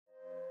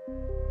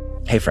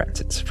Hey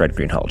friends, it's Fred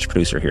Greenhalgh,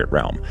 producer here at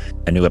Realm.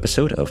 A new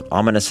episode of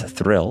Ominous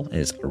Thrill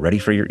is ready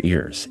for your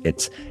ears.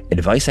 It's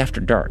Advice After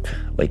Dark.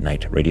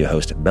 Late-night radio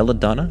host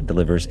Belladonna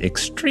delivers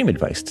extreme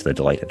advice to the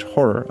delight and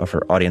horror of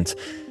her audience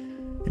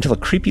until a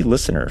creepy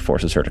listener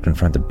forces her to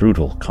confront the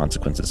brutal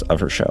consequences of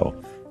her show.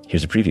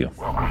 Here's a preview.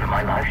 Welcome to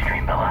my live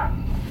stream, Bella.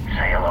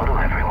 Say hello to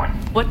everyone.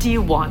 What do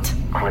you want?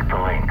 Click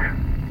the link.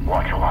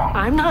 Watch along.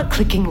 I'm not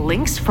clicking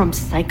links from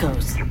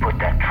psychos. You put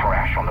that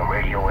trash on the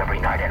radio every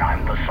night and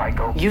I'm the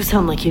psycho? You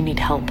sound like you need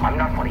help. I'm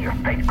not one of your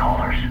fake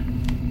callers.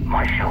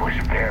 My show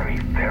is very,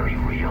 very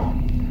real.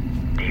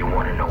 Do you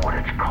want to know what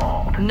it's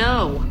called?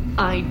 No,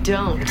 I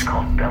don't. It's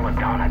called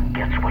Belladonna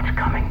Gets What's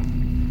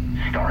Coming.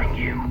 Starring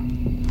you.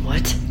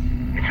 What?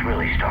 It's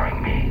really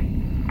starring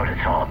me, but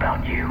it's all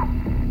about you.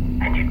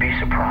 And you'd be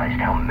surprised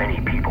how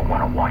many people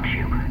want to watch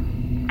you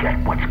get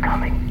what's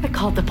coming. I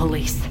called the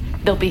police.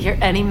 They'll be here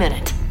any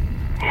minute.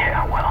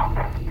 Yeah, well,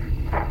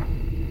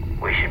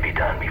 we should be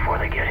done before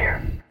they get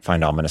here.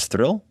 Find Ominous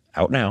Thrill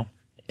out now,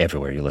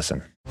 everywhere you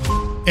listen.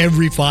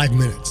 Every 5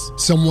 minutes,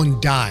 someone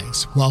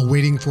dies while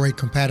waiting for a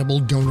compatible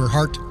donor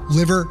heart,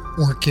 liver,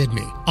 or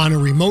kidney. On a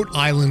remote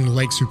island in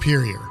Lake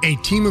Superior, a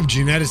team of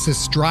geneticists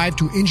strive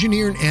to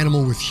engineer an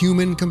animal with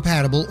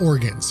human-compatible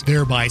organs,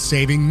 thereby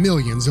saving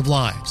millions of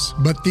lives.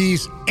 But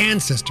these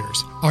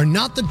ancestors are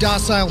not the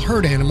docile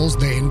herd animals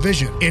they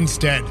envision.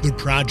 Instead, the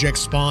project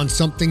spawns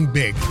something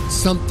big,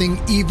 something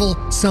evil,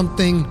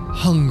 something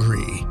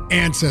hungry.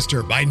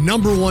 Ancestor by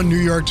 #1 New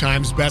York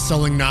Times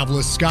bestselling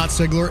novelist Scott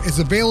Sigler is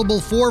available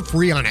for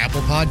free on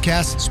Apple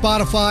Podcasts,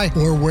 Spotify,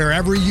 or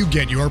wherever you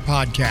get your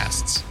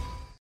podcasts.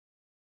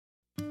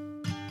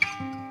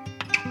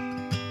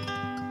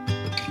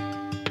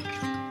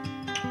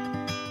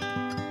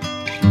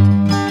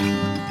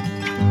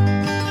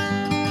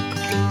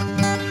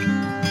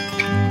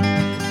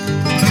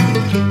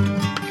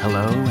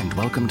 Hello and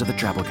welcome to the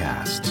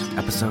Drabblecast,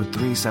 episode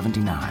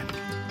 379.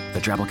 The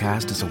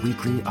Drabblecast is a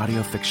weekly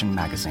audio fiction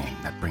magazine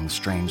that brings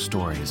strange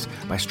stories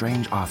by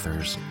strange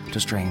authors to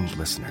strange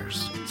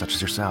listeners, such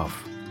as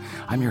yourself.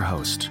 I'm your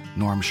host,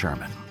 Norm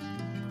Sherman.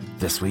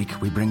 This week,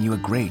 we bring you a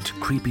great,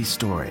 creepy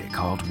story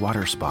called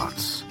Water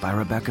Spots by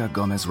Rebecca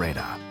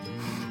Gomez-Reda.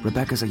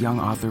 Rebecca's a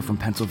young author from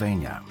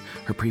Pennsylvania.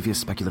 Her previous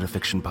speculative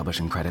fiction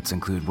publishing credits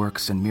include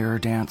works in Mirror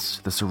Dance,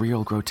 The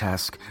Surreal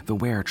Grotesque, The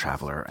Were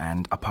Traveler,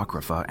 and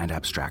Apocrypha and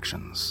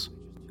Abstractions.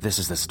 This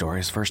is the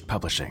story's first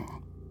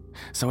publishing.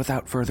 So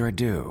without further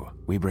ado,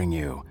 we bring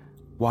you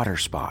Water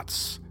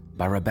Spots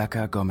by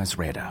Rebecca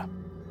Gomez-Reda.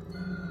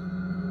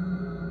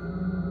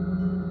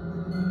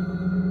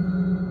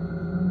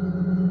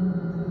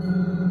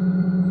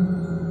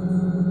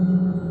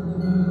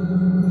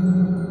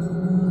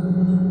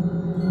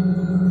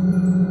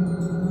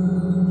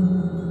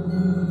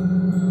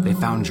 They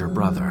found your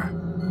brother.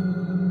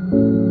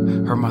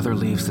 Her mother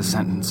leaves the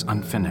sentence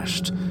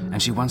unfinished,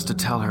 and she wants to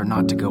tell her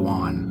not to go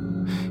on.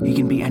 He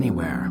can be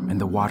anywhere, in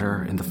the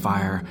water, in the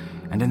fire,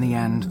 and in the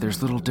end,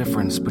 there's little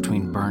difference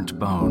between burnt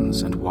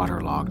bones and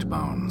waterlogged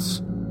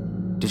bones.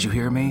 Did you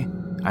hear me?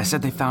 I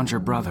said they found your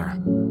brother.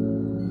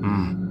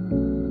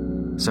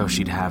 So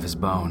she'd have his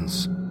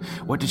bones.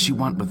 What did she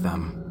want with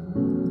them?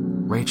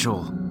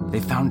 Rachel, they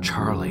found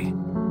Charlie.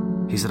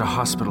 He's at a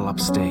hospital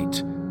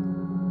upstate.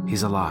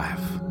 He's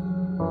alive.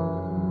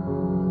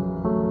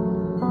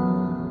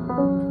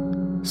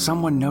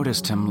 Someone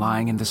noticed him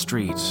lying in the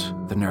street,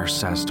 the nurse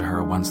says to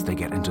her once they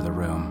get into the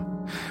room.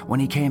 When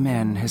he came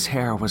in, his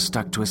hair was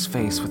stuck to his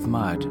face with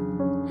mud.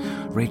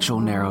 Rachel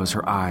narrows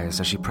her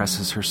eyes as she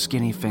presses her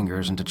skinny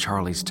fingers into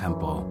Charlie's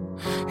temple.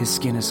 His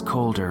skin is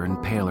colder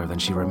and paler than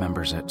she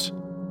remembers it.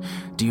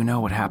 Do you know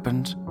what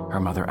happened?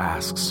 Her mother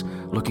asks,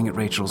 looking at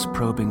Rachel's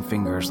probing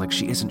fingers like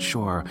she isn't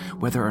sure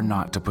whether or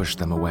not to push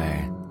them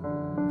away.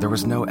 There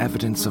was no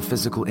evidence of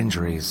physical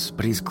injuries,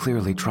 but he's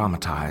clearly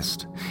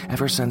traumatized.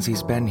 Ever since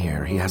he's been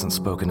here, he hasn't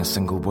spoken a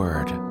single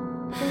word.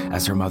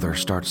 As her mother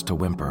starts to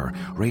whimper,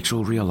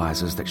 Rachel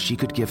realizes that she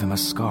could give him a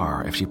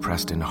scar if she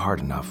pressed in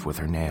hard enough with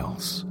her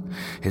nails.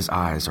 His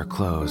eyes are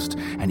closed,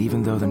 and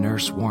even though the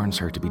nurse warns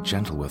her to be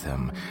gentle with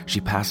him,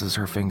 she passes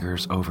her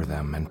fingers over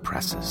them and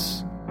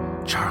presses.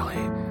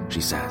 "Charlie,"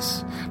 she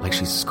says, like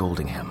she's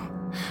scolding him.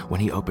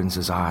 When he opens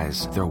his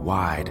eyes, they're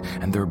wide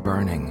and they're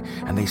burning,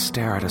 and they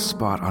stare at a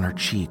spot on her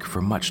cheek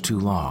for much too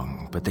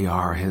long, but they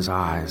are his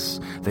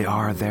eyes. They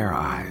are their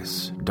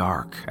eyes,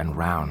 dark and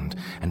round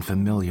and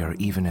familiar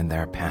even in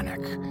their panic.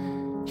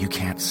 You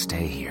can't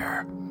stay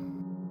here.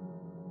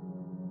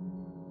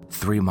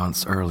 3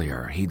 months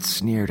earlier, he'd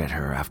sneered at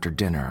her after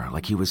dinner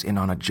like he was in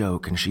on a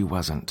joke and she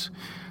wasn't.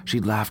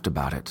 She'd laughed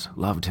about it,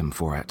 loved him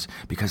for it,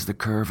 because the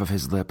curve of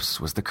his lips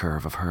was the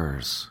curve of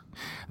hers.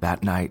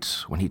 That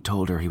night, when he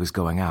told her he was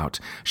going out,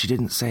 she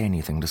didn't say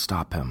anything to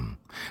stop him.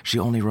 She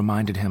only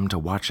reminded him to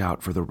watch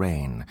out for the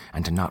rain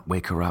and to not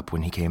wake her up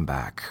when he came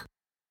back.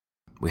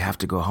 "We have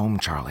to go home,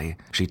 Charlie,"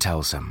 she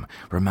tells him,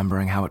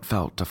 remembering how it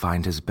felt to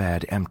find his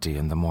bed empty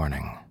in the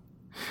morning.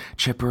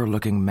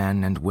 Chipper-looking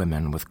men and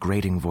women with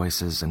grating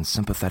voices and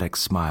sympathetic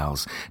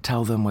smiles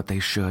tell them what they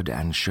should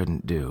and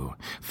shouldn't do.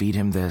 Feed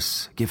him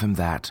this, give him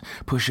that,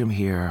 push him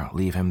here,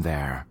 leave him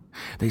there.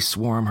 They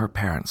swarm her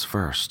parents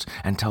first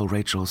and tell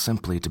Rachel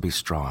simply to be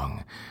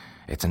strong.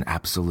 It's an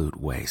absolute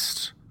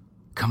waste.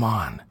 "Come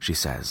on," she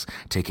says,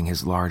 taking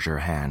his larger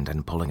hand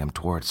and pulling him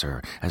towards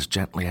her as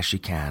gently as she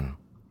can.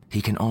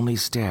 He can only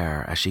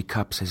stare as she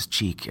cups his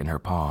cheek in her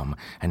palm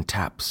and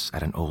taps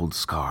at an old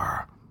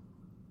scar.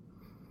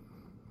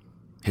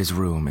 His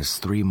room is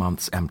 3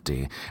 months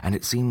empty, and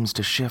it seems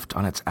to shift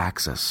on its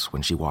axis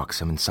when she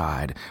walks him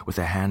inside with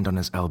a hand on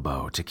his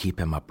elbow to keep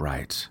him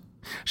upright.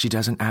 She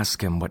doesn't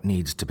ask him what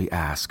needs to be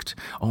asked,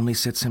 only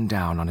sits him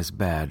down on his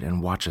bed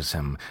and watches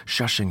him,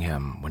 shushing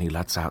him when he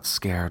lets out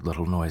scared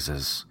little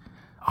noises.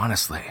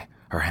 Honestly,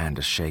 her hand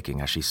is shaking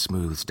as she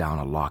smooths down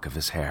a lock of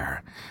his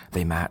hair.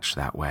 They match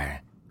that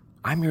way.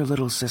 "I'm your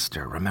little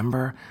sister,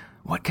 remember?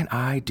 What can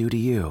I do to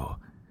you?"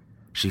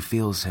 She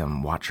feels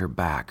him watch her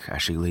back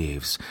as she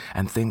leaves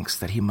and thinks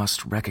that he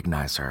must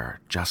recognize her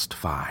just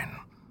fine.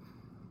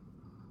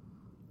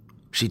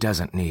 She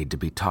doesn't need to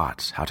be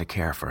taught how to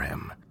care for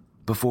him.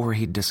 Before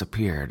he'd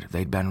disappeared,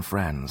 they'd been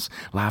friends,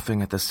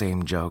 laughing at the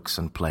same jokes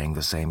and playing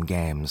the same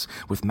games,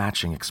 with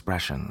matching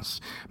expressions,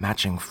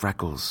 matching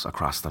freckles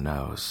across the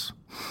nose.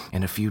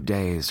 In a few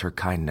days, her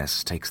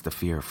kindness takes the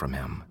fear from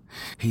him.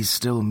 He's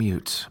still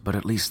mute, but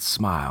at least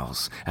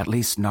smiles, at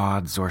least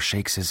nods or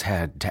shakes his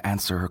head to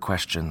answer her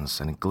questions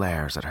and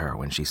glares at her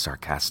when she's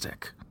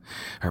sarcastic.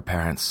 Her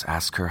parents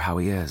ask her how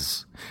he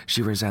is.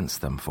 She resents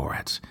them for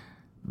it.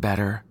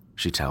 "Better,"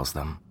 she tells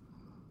them.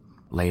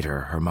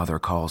 Later, her mother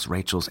calls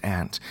Rachel's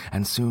aunt,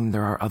 and soon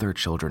there are other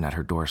children at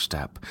her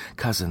doorstep,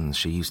 cousins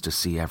she used to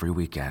see every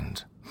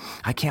weekend.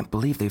 "I can't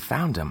believe they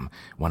found him,"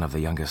 one of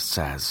the youngest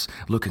says,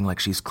 looking like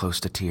she's close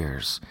to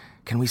tears.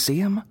 "Can we see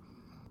him?"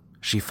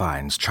 She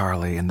finds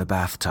Charlie in the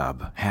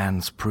bathtub,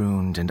 hands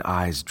pruned and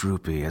eyes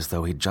droopy as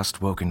though he'd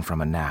just woken from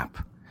a nap.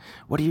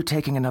 "What are you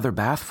taking another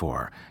bath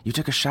for? You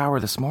took a shower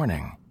this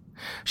morning."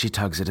 She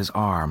tugs at his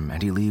arm,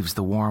 and he leaves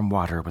the warm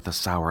water with a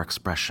sour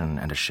expression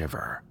and a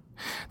shiver.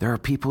 "There are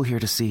people here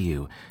to see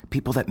you,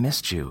 people that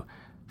missed you,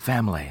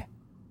 family."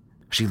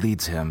 She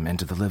leads him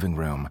into the living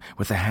room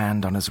with a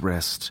hand on his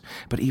wrist,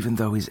 but even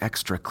though he's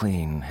extra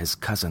clean, his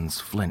cousins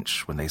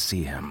flinch when they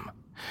see him.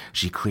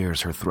 She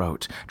clears her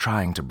throat,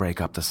 trying to break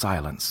up the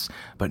silence,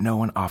 but no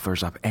one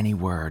offers up any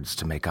words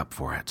to make up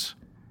for it.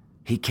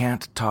 "He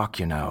can't talk,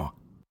 you know."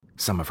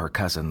 Some of her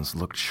cousins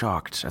looked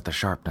shocked at the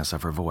sharpness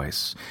of her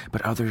voice,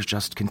 but others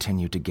just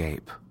continue to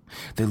gape.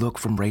 They look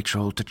from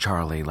Rachel to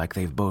Charlie like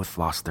they've both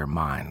lost their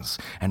minds,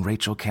 and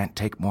Rachel can't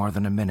take more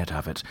than a minute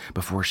of it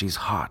before she's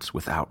hot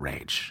with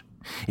outrage.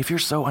 "If you're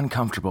so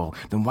uncomfortable,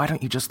 then why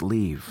don't you just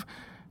leave?"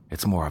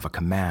 It's more of a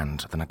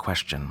command than a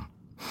question.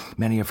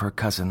 Many of her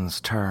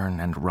cousins turn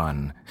and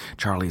run,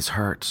 Charlie's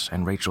hurt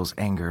and Rachel's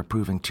anger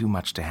proving too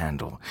much to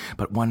handle,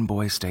 but one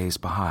boy stays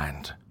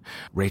behind.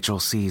 Rachel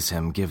sees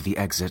him give the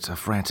exit a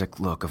frantic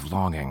look of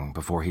longing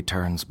before he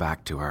turns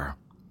back to her.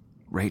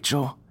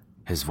 "Rachel?"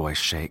 His voice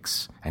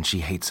shakes, and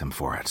she hates him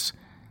for it.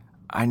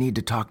 "I need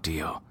to talk to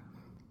you."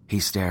 He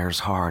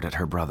stares hard at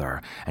her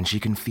brother, and she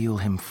can feel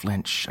him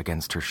flinch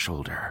against her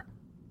shoulder.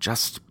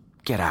 "Just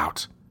get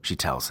out," she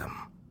tells him.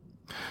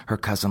 Her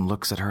cousin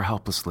looks at her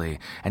helplessly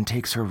and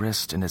takes her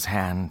wrist in his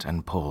hand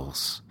and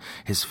pulls.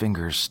 His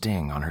fingers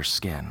sting on her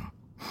skin.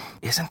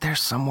 "Isn't there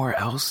somewhere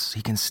else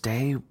he can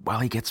stay while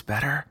he gets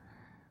better?"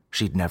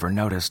 She'd never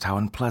noticed how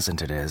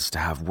unpleasant it is to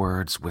have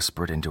words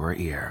whispered into her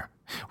ear.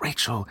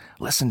 "Rachel,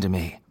 listen to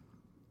me."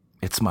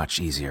 It's much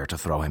easier to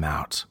throw him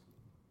out.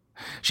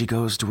 She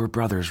goes to her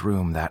brother's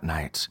room that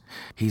night.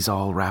 He's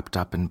all wrapped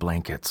up in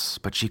blankets,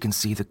 but she can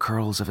see the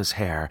curls of his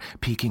hair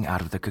peeking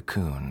out of the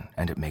cocoon,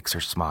 and it makes her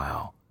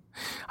smile.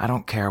 "I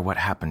don't care what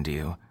happened to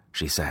you,"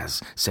 she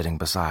says, sitting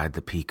beside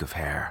the peak of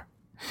hair.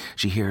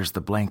 She hears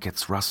the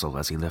blankets rustle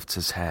as he lifts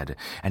his head,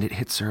 and it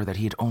hits her that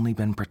he had only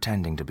been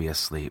pretending to be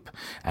asleep,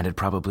 and had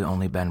probably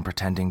only been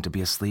pretending to be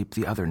asleep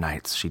the other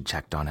nights she'd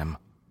checked on him.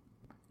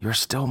 "You're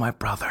still my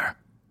brother."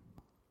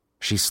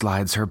 She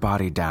slides her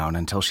body down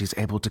until she's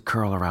able to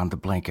curl around the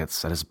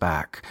blankets at his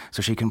back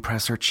so she can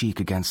press her cheek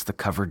against the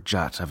covered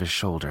jut of his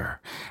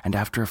shoulder, and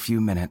after a few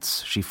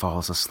minutes she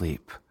falls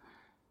asleep.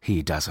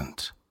 He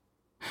doesn't.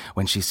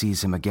 When she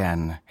sees him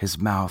again, his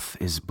mouth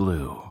is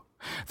blue.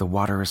 The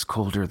water is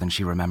colder than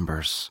she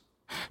remembers.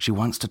 She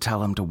wants to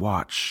tell him to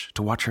watch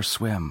her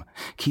swim,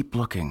 keep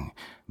looking,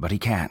 but he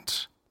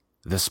can't.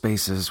 The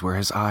spaces where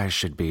his eyes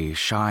should be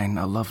shine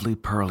a lovely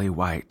pearly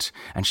white,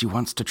 and she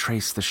wants to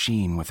trace the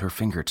sheen with her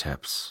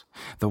fingertips.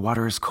 The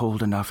water is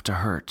cold enough to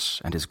hurt,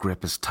 and his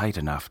grip is tight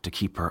enough to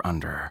keep her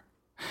under.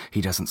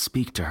 He doesn't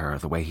speak to her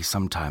the way he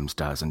sometimes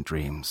does in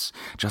dreams,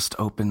 just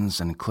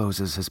opens and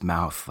closes his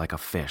mouth like a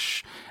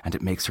fish, and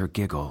it makes her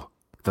giggle.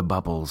 The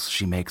bubbles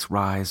she makes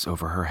rise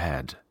over her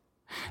head.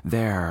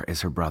 There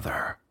is her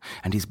brother,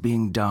 and he's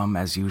being dumb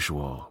as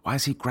usual. Why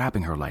is he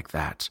grabbing her like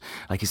that?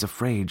 Like he's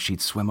afraid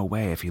she'd swim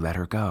away if he let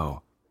her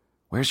go.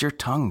 "Where's your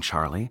tongue,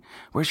 Charlie?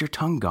 Where's your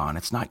tongue gone?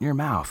 It's not in your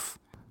mouth."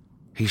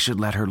 He should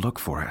let her look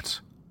for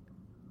it.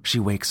 She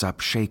wakes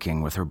up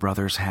shaking with her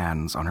brother's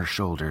hands on her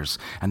shoulders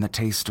and the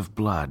taste of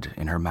blood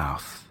in her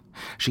mouth.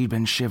 She'd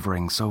been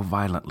shivering so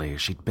violently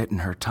she'd bitten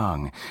her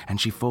tongue,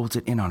 and she folds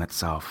it in on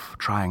itself,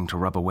 trying to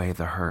rub away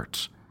the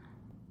hurt.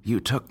 "You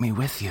took me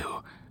with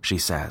you," she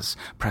says,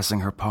 pressing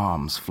her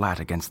palms flat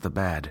against the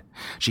bed.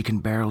 She can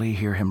barely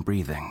hear him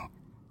breathing.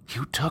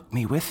 "You took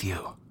me with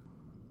you."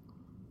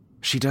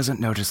 She doesn't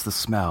notice the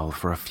smell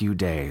for a few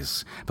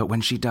days, but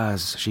when she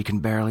does, she can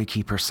barely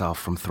keep herself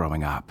from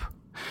throwing up.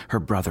 Her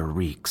brother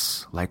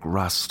reeks, like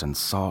rust and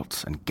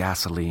salt and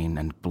gasoline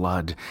and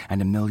blood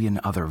and a million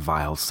other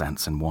vile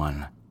scents in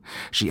one.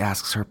 She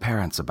asks her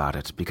parents about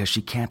it because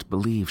she can't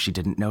believe she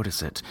didn't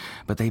notice it,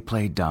 but they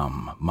play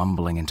dumb,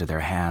 mumbling into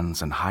their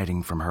hands and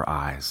hiding from her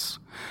eyes.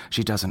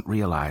 She doesn't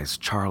realize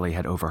Charlie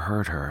had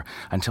overheard her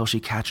until she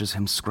catches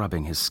him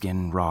scrubbing his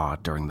skin raw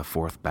during the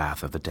 4th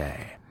bath of the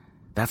day.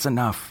 That's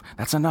enough,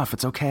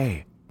 it's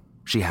okay."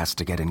 She has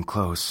to get in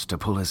close to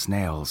pull his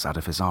nails out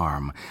of his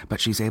arm,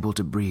 but she's able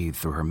to breathe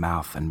through her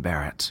mouth and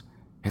bear it.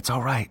 "It's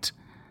all right."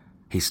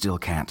 He still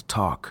can't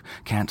talk,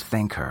 can't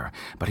thank her,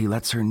 but he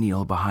lets her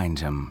kneel behind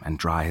him and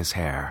dry his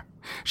hair.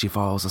 She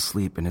falls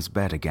asleep in his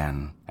bed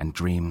again and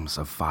dreams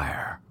of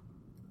fire.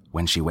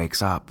 When she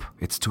wakes up,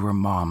 it's to her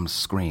mom's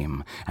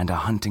scream and a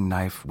hunting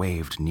knife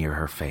waved near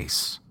her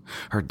face.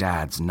 Her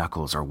dad's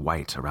knuckles are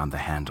white around the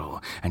handle,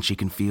 and she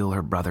can feel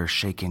her brother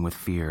shaking with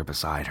fear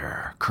beside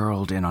her,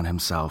 curled in on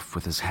himself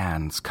with his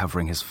hands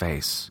covering his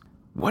face.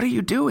 "What are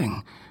you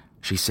doing?"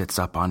 She sits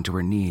up onto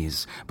her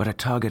knees, but a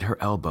tug at her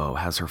elbow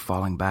has her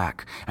falling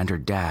back and her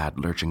dad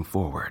lurching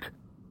forward.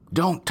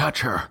 "Don't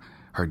touch her!"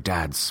 Her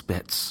dad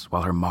spits,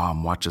 while her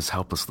mom watches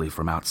helplessly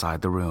from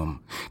outside the room.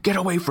 "Get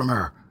away from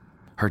her!"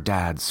 Her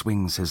dad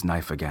swings his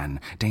knife again,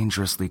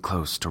 dangerously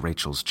close to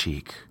Rachel's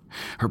cheek.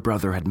 Her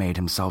brother had made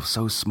himself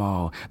so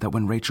small that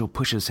when Rachel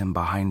pushes him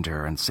behind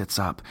her and sits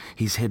up,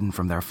 he's hidden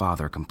from their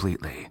father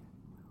completely.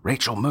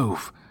 "Rachel,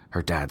 move,"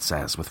 her dad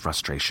says with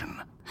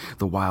frustration.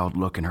 The wild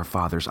look in her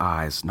father's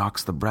eyes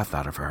knocks the breath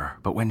out of her,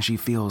 but when she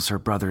feels her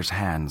brother's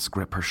hands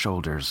grip her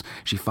shoulders,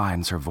 she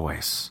finds her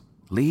voice.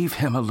 "Leave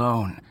him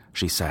alone,"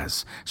 she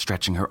says,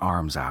 stretching her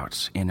arms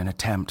out in an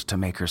attempt to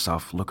make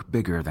herself look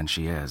bigger than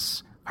she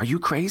is. "Are you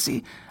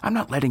crazy? I'm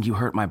not letting you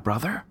hurt my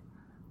brother."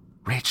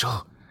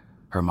 "Rachel,"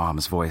 her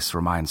mom's voice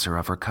reminds her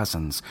of her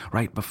cousins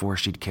right before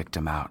she'd kicked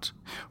him out.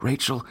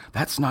 "Rachel,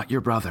 that's not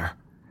your brother."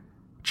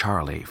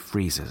 Charlie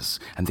freezes,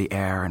 and the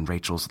air in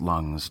Rachel's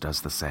lungs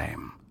does the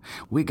same.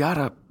 "We got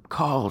a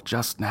call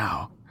just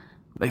now.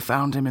 They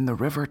found him in the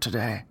river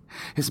today.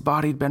 His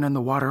body'd been in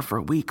the water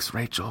for weeks,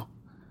 Rachel."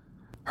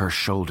 Her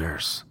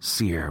shoulders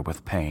sear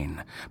with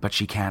pain, but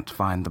she can't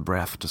find the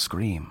breath to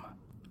scream.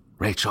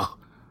 "Rachel."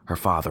 Her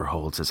father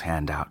holds his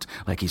hand out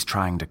like he's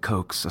trying to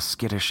coax a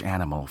skittish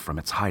animal from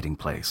its hiding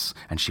place,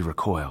 and she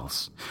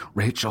recoils.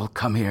 "Rachel,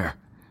 come here."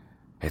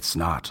 It's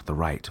not the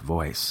right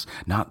voice,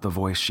 not the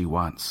voice she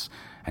wants,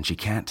 and she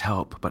can't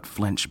help but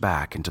flinch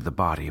back into the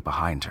body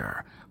behind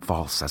her,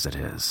 false as it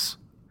is.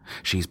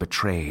 She's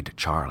betrayed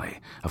Charlie.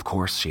 Of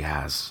course she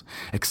has.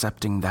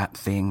 Accepting that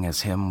thing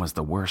as him was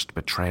the worst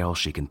betrayal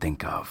she can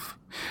think of.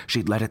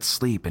 She'd let it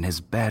sleep in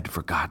his bed,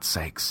 for God's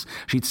sakes.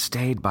 She'd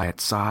stayed by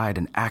its side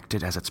and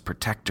acted as its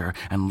protector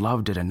and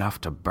loved it enough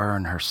to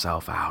burn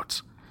herself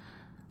out.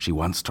 She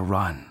wants to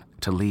run,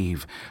 to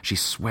leave. She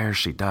swears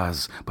she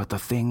does, but the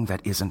thing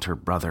that isn't her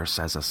brother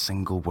says a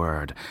single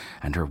word,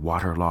 and her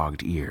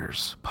waterlogged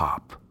ears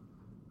pop.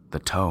 The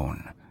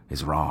tone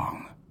is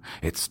wrong.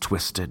 It's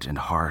twisted and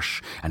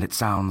harsh, and it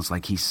sounds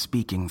like he's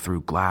speaking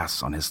through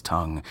glass on his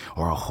tongue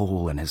or a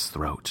hole in his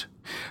throat.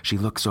 She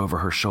looks over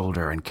her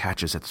shoulder and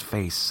catches its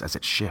face as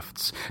it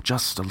shifts,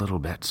 just a little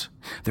bit.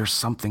 There's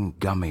something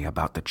gummy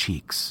about the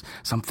cheeks,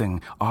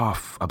 something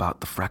off about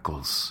the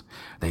freckles.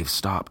 They've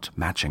stopped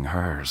matching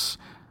hers,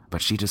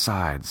 but she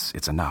decides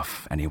it's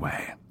enough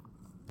anyway.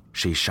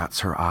 She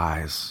shuts her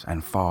eyes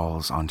and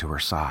falls onto her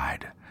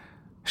side.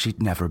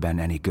 She'd never been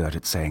any good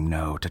at saying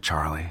no to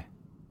Charlie.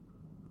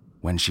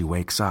 When she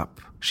wakes up,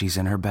 she's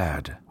in her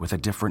bed with a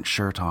different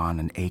shirt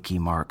on and achy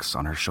marks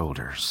on her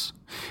shoulders.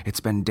 It's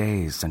been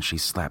days since she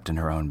slept in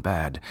her own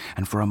bed,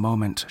 and for a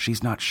moment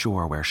she's not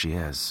sure where she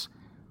is.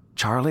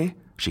 "Charlie?"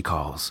 she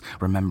calls,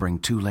 remembering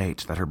too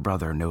late that her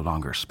brother no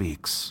longer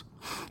speaks.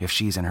 If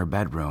she's in her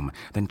bedroom,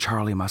 then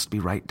Charlie must be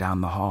right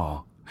down the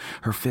hall.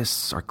 Her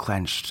fists are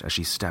clenched as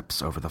she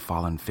steps over the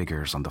fallen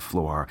figures on the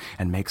floor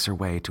and makes her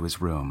way to his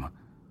room.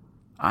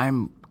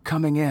 "I'm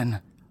coming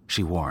in,"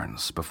 she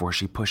warns before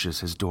she pushes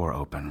his door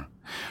open.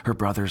 Her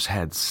brother's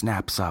head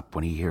snaps up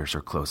when he hears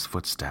her close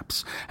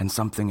footsteps, and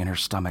something in her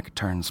stomach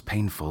turns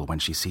painful when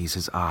she sees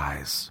his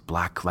eyes,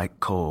 black like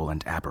coal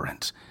and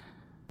aberrant.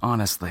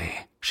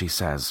 "Honestly," she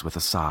says with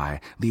a sigh,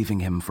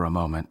 leaving him for a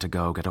moment to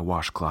go get a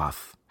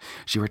washcloth.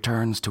 She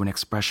returns to an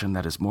expression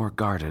that is more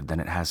guarded than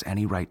it has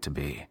any right to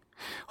be.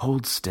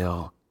 "Hold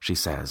still," she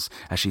says,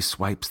 as she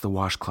swipes the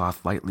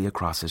washcloth lightly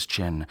across his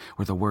chin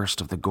where the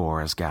worst of the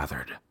gore is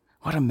gathered.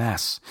 "What a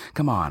mess.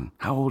 Come on,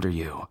 how old are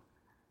you?"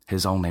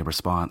 His only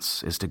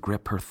response is to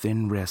grip her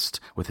thin wrist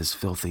with his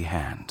filthy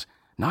hand.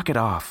 "Knock it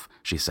off,"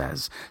 she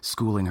says,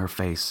 schooling her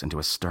face into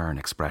a stern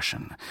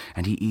expression,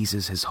 and he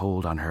eases his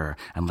hold on her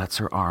and lets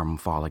her arm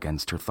fall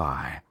against her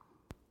thigh.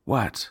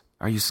 "What?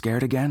 Are you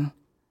scared again?"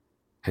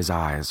 His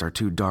eyes are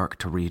too dark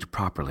to read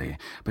properly,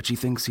 but she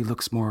thinks he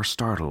looks more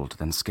startled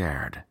than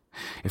scared.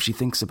 If she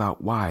thinks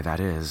about why that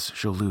is,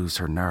 she'll lose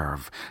her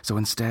nerve, so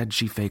instead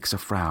she fakes a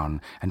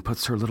frown and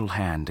puts her little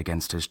hand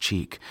against his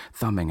cheek,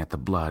 thumbing at the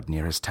blood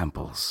near his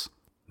temples.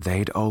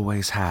 They'd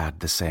always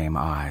had the same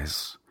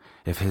eyes.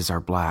 If his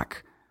are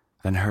black,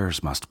 then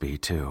hers must be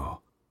too.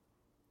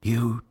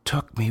 "You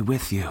took me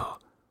with you,"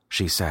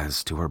 she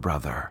says to her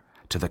brother,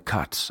 to the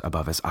cut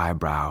above his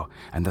eyebrow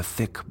and the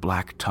thick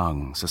black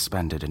tongue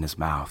suspended in his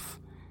mouth.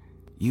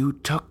 "You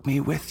took me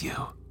with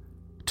you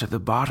to the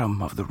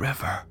bottom of the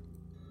river."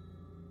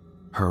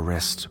 Her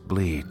wrist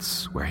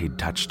bleeds where he'd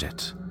touched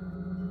it.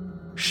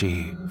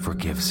 She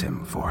forgives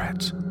him for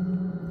it.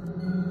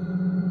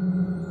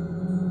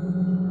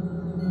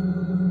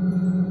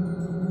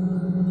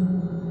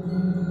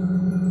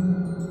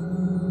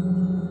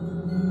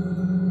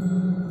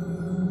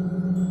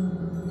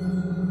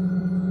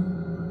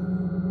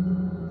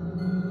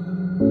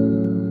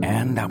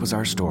 And that was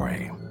our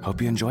story.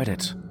 Hope you enjoyed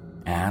it.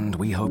 And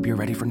we hope you're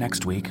ready for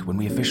next week when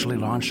we officially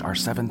launch our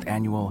 7th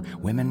annual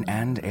Women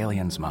and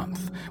Aliens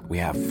Month. We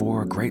have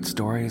 4 great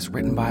stories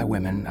written by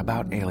women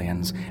about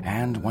aliens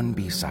and 1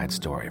 B-side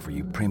story for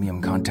you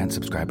premium content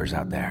subscribers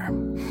out there.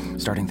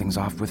 Starting things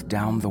off with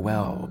Down the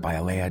Well by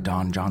Alea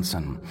Dawn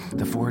Johnson,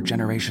 The 4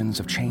 Generations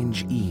of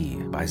Change E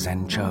by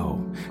Zen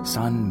Cho,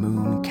 Sun,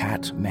 Moon,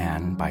 Cat,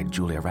 Man by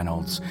Julia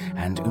Reynolds,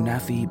 and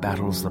Unathi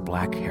Battles the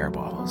Black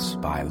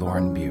Hairballs by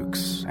Lauren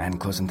Bukes,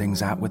 and closing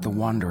things out with The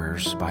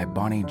Wanderers by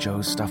Bonnie Jo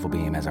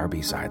Stufflebeam as our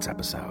B-Sides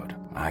episode.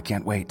 I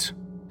can't wait.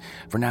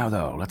 For now,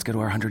 though, let's go to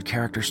our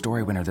 100-character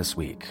story winner this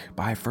week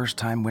by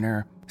first-time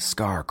winner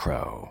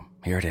Scarcrow.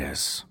 Here it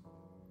is.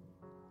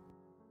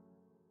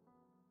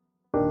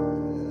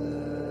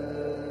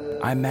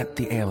 I met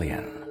the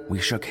alien. We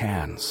shook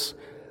hands.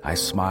 I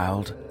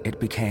smiled. It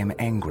became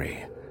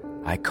angry.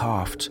 I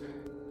coughed.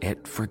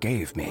 It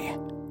forgave me.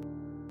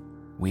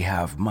 We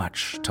have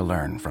much to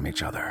learn from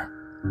each other.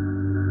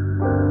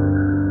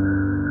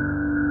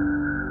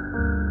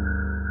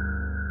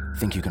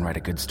 Think you can write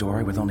a good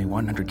story with only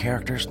 100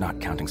 characters, not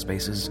counting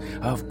spaces?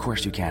 Of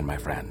course you can, my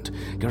friend.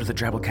 Go to the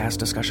Drabblecast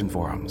discussion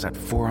forums at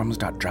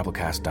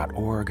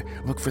forums.drabblecast.org.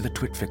 Look for the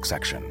TwitFix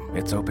section.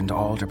 It's open to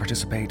all to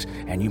participate,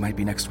 and you might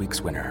be next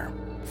week's winner.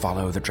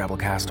 Follow the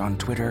Drabblecast on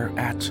Twitter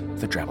at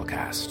the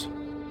Drabblecast.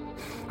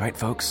 All right,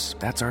 folks,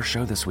 that's our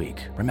show this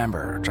week.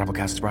 Remember,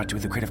 Drabblecast is brought to you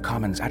with the Creative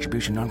Commons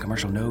Attribution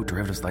Non-Commercial No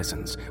Derivatives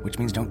License, which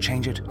means don't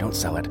change it, don't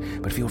sell it,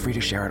 but feel free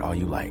to share it all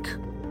you like.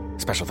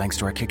 Special thanks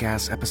to our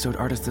kick-ass episode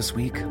artist this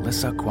week,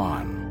 Lissa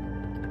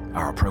Kwan.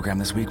 Our program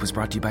this week was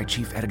brought to you by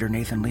Chief Editor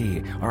Nathan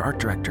Lee, our art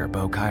director,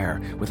 Bo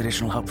Kyer, with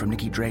additional help from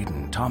Nikki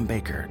Drayden, Tom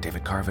Baker,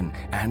 David Carvin,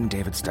 and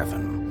David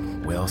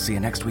Steffen. We'll see you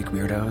next week,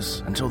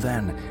 weirdos. Until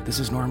then, this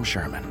is Norm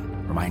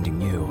Sherman, reminding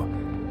you,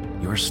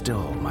 you're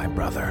still my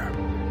brother.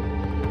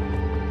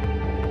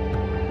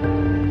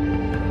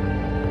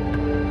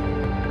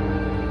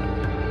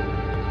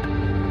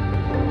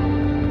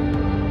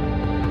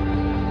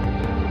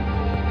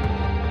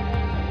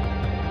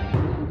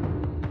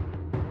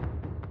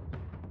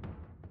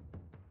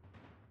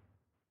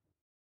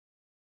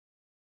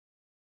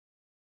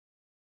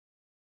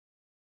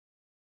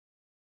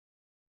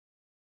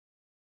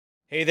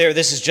 Hey there,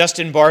 this is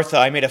Justin Bartha.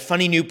 I made a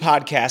funny new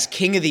podcast,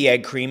 King of the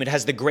Egg Cream. It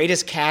has the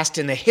greatest cast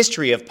in the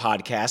history of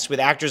podcasts with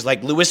actors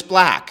like Louis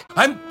Black.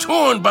 I'm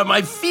torn by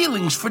my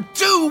feelings for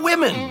 2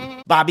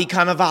 women. Bobby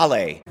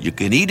Cannavale. You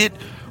can eat it,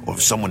 or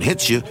if someone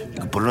hits you, you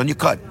can put it on your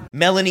cut.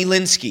 Melanie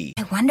Linsky.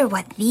 I wonder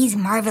what these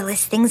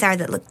marvelous things are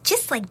that look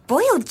just like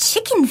boiled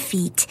chicken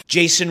feet.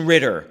 Jason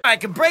Ritter. I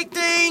can break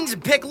things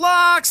and pick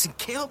locks and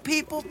kill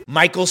people.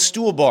 Michael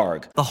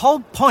Stuhlbarg. The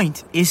whole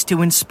point is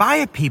to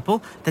inspire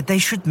people that they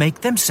should make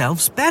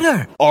themselves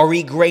better.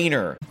 Ari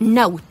Grainer.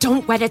 No,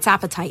 don't whet its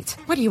appetite.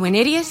 What are you, an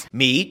idiot?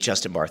 Me,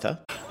 Justin Bartha.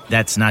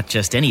 That's not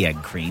just any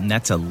egg cream,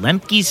 that's a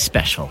Lemke's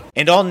special.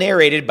 And all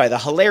narrated by the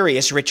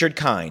hilarious Richard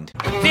Kind.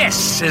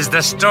 This is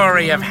the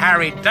story of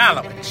Harry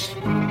Dalowitz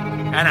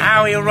and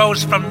how he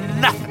rose from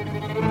nothing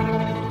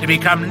to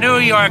become New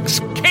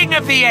York's King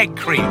of the Egg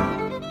Cream.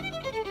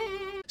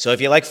 So if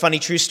you like funny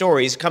true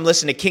stories, come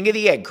listen to King of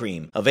the Egg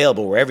Cream,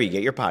 available wherever you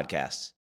get your podcasts.